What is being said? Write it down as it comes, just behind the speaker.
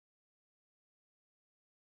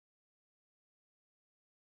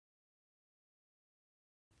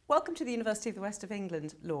Welcome to the University of the West of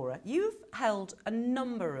England, Laura. You've held a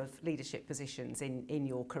number of leadership positions in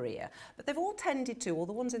your career, but they've all tended to, or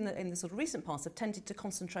the ones in the sort of recent past have tended to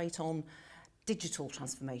concentrate on digital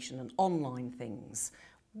transformation and online things.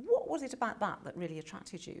 What was it about that really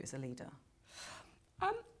attracted you as a leader?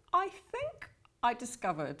 I think I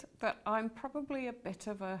discovered that I'm probably a bit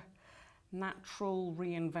of a natural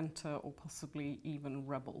reinventor or possibly even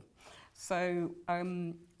rebel. So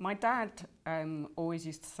my dad always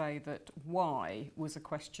used to say that why was a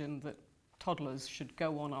question that toddlers should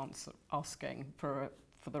go on asking for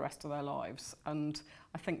the rest of their lives. And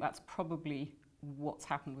I think that's probably what's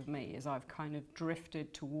happened with me, is I've kind of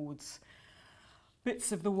drifted towards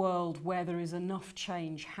bits of the world where there is enough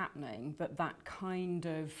change happening that kind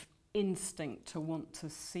of instinct to want to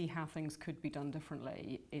see how things could be done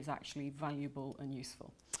differently is actually valuable and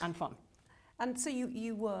useful and fun. And so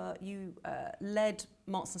you led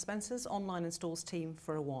Marks & Spencer's online and stores team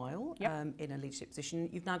for a while. Yep. In a leadership position.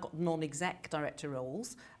 You've now got non-exec director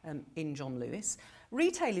roles in John Lewis.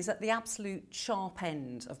 Retail is at the absolute sharp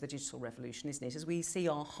end of the digital revolution, isn't it? As we see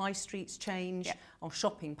our high streets change, yep, our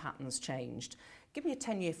shopping patterns changed. Give me a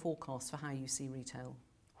 10-year forecast for how you see retail.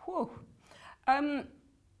 Whew.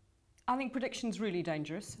 I think prediction's really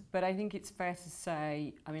dangerous, but I think it's fair to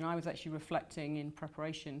say, I mean, I was actually reflecting in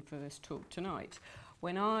preparation for this talk tonight.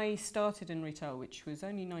 When I started in retail, which was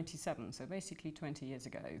only 97, so basically 20 years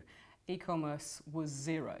ago, e-commerce was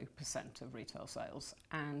 0% of retail sales,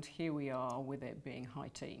 and here we are with it being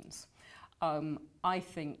high teens. I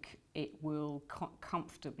think it will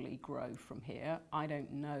comfortably grow from here. I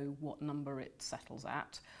don't know what number it settles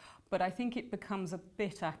at. But I think it becomes a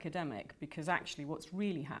bit academic, because actually what's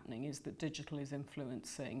really happening is that digital is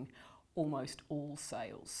influencing almost all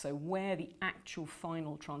sales. So where the actual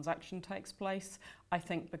final transaction takes place, I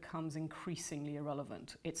think becomes increasingly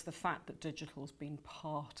irrelevant. It's the fact that digital's been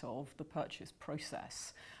part of the purchase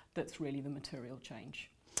process that's really the material change.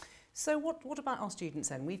 So what about our students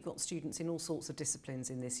then? We've got students in all sorts of disciplines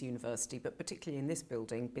in this university, but particularly in this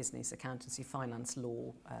building, business, accountancy, finance,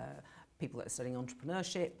 law, people that are studying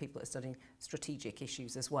entrepreneurship, people that are studying strategic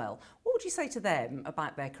issues as well. What would you say to them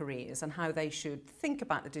about their careers and how they should think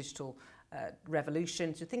about the digital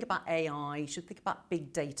revolution, should think about AI, should think about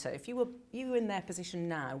big data? If you were in their position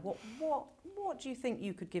now, what do you think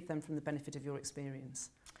you could give them from the benefit of your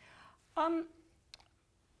experience?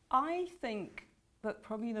 I think that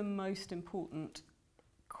probably the most important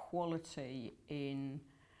quality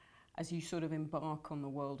as you sort of embark on the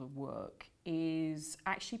world of work is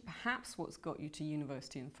actually perhaps what's got you to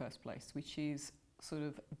university in the first place, which is sort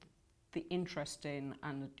of the interest in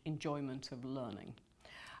and enjoyment of learning.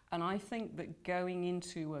 And I think that going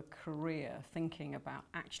into a career thinking about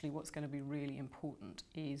actually what's going to be really important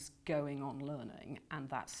is going on learning, and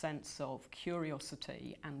that sense of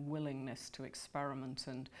curiosity and willingness to experiment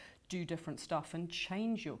and do different stuff and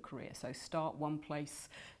change your career. So start one place,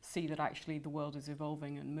 see that actually the world is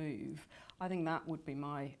evolving and move. I think that would be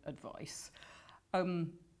my advice.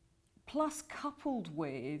 Plus, coupled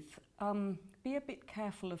with, be a bit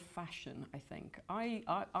careful of fashion, I think.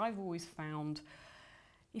 I've always found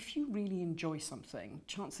if you really enjoy something,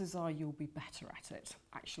 chances are you'll be better at it,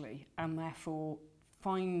 actually. And therefore,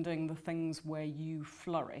 finding the things where you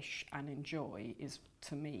flourish and enjoy is,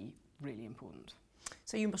 to me, really important.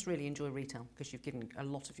 So you must really enjoy retail, because you've given a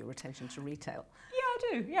lot of your attention to retail. Yeah, I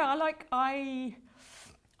do. Yeah,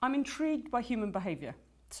 I'm intrigued by human behaviour.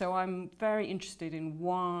 So I'm very interested in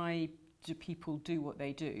why do people do what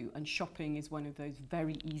they do, and shopping is one of those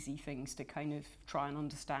very easy things to kind of try and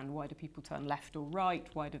understand. Why do people turn left or right?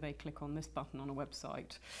 Why do they click on this button on a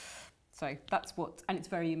website? So that's and it's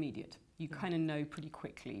very immediate. You kind of know pretty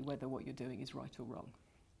quickly whether what you're doing is right or wrong.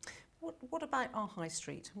 What about our high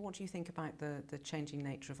street? What do you think about the changing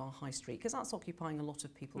nature of our high street? Because that's occupying a lot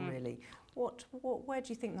of people, really. Where do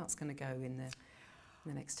you think that's going to go in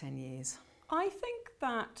the next 10 years? I think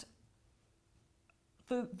that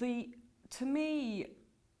to me,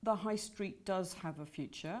 the high street does have a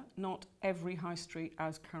future. Not every high street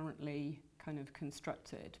as currently kind of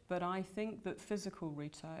constructed, but I think that physical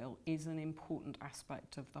retail is an important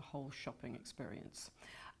aspect of the whole shopping experience.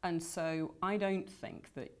 And so I don't think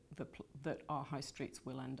that our high streets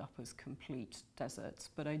will end up as complete deserts,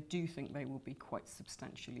 but I do think they will be quite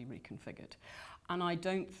substantially reconfigured. And I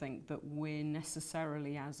don't think that we're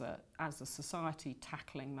necessarily, as a society,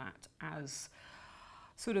 tackling that as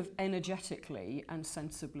sort of energetically and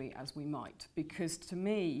sensibly as we might. Because to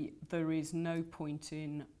me, there is no point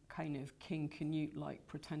in kind of King Canute like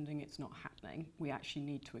pretending it's not happening. We actually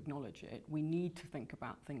need to acknowledge it. We need to think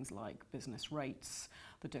about things like business rates,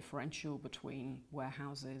 the differential between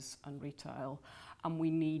warehouses and retail, and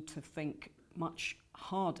we need to think much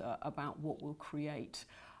harder about what will create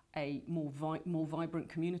a more vibrant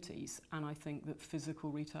communities, and I think that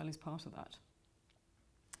physical retail is part of that.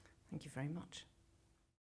 Thank you very much.